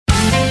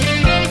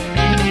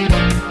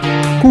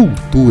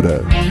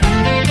Cultura.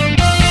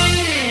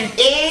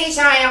 Ei,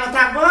 Joelma,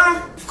 tá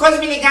bom? Ficou de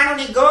me ligar, não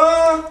ligou?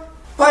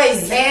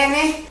 Pois é,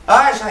 né?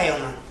 Ó,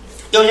 Joelma,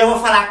 eu já vou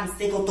falar com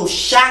você que eu tô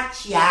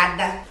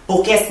chateada,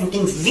 porque assim,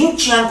 tem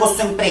 20 anos que eu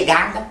sou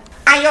empregada.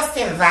 Aí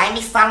você vai e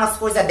me fala umas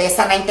coisas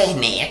dessas na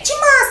internet,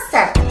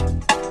 moça!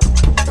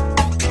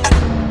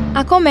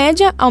 A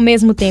comédia, ao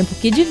mesmo tempo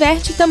que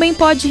diverte, também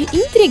pode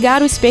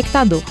intrigar o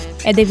espectador.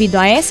 É devido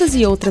a essas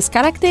e outras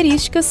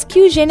características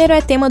que o gênero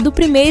é tema do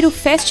primeiro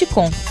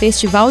Festicom,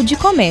 Festival de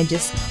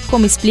Comédias,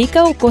 como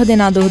explica o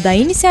coordenador da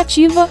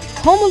iniciativa,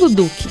 Rômulo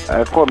Duque.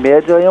 A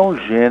comédia é um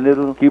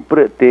gênero que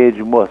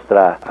pretende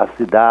mostrar a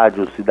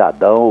cidade, o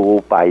cidadão ou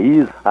o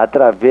país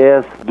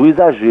através do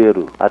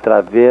exagero,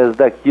 através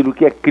daquilo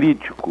que é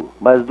crítico,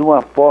 mas de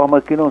uma forma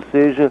que não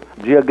seja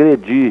de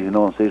agredir,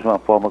 não seja uma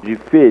forma de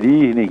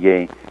ferir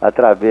ninguém,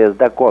 através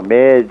da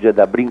comédia,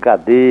 da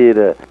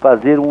brincadeira,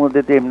 fazer uma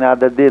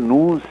determinada denúncia,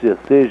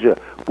 seja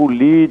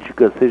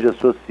política, seja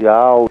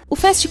social. O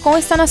Festicom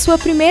está na sua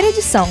primeira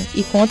edição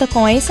e conta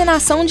com a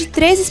encenação de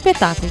 3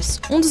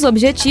 espetáculos. Um dos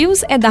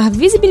objetivos é dar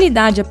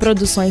visibilidade a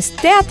produções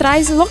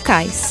teatrais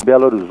locais.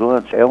 Belo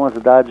Horizonte é uma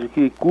cidade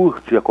que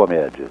curte a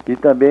comédia e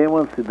também é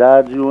uma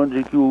cidade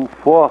onde que o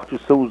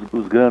forte são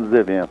os grandes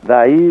eventos.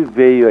 Daí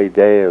veio a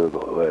ideia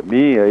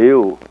minha,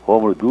 eu,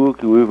 Rômulo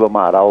Duque, o Ivo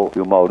Amaral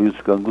e o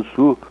Maurício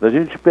Canguçu, da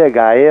gente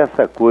pegar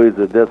essa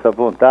coisa, dessa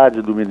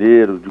vontade do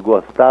mineiro de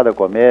gostar da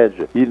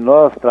comédia e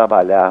nós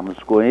trabalharmos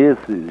com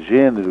esse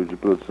gênero de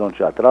produção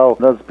teatral,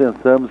 nós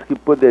pensamos que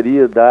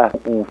poderia dar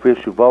um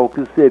festival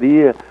que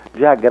seria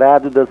de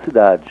agrado da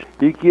cidade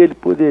e que ele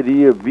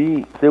poderia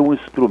vir ser um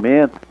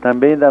instrumento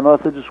também da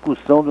nossa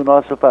discussão, do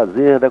nosso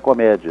fazer da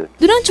comédia.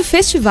 Durante o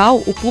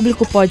festival, o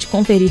público pode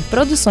conferir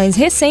produções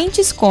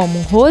recentes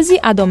como Rose,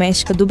 a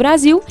Doméstica do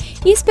Brasil,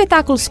 e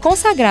espetáculos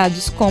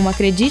consagrados como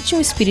Acredite,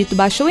 um Espírito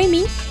Baixou em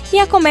Mim e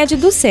A Comédia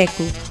do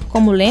Século,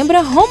 como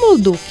lembra Rômulo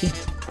Duque.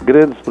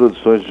 Grandes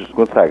produções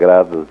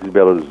consagradas de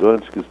Belo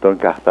Horizonte que estão em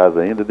cartaz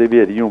ainda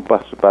deveriam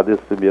participar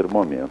desse primeiro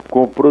momento,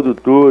 com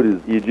produtores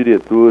e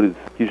diretores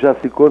que já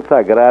se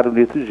consagraram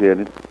nesse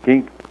gênero.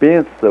 Quem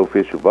pensa o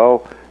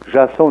festival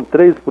já são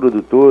 3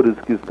 produtores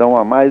que estão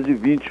há mais de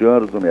 20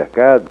 anos no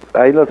mercado.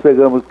 Aí nós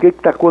pegamos o que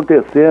está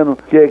acontecendo,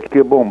 que é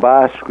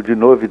bombástico, de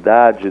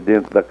novidade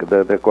dentro da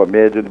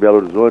comédia de Belo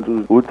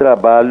Horizonte, o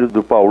trabalho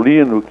do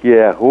Paulino, que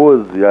é a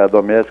Rose, a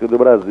Doméstica do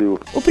Brasil.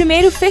 O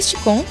primeiro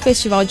Festicom,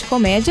 Festival de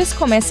Comédias,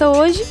 começa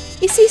hoje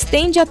e se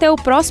estende até o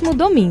próximo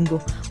domingo.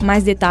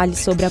 Mais detalhes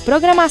sobre a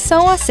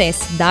programação,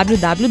 acesse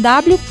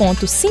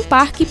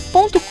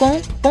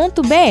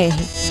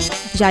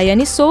www.simparque.com.br.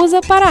 Jaiane Souza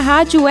para a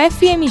Rádio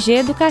UFMG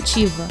Educativa.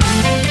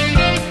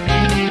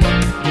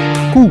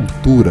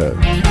 Cultura.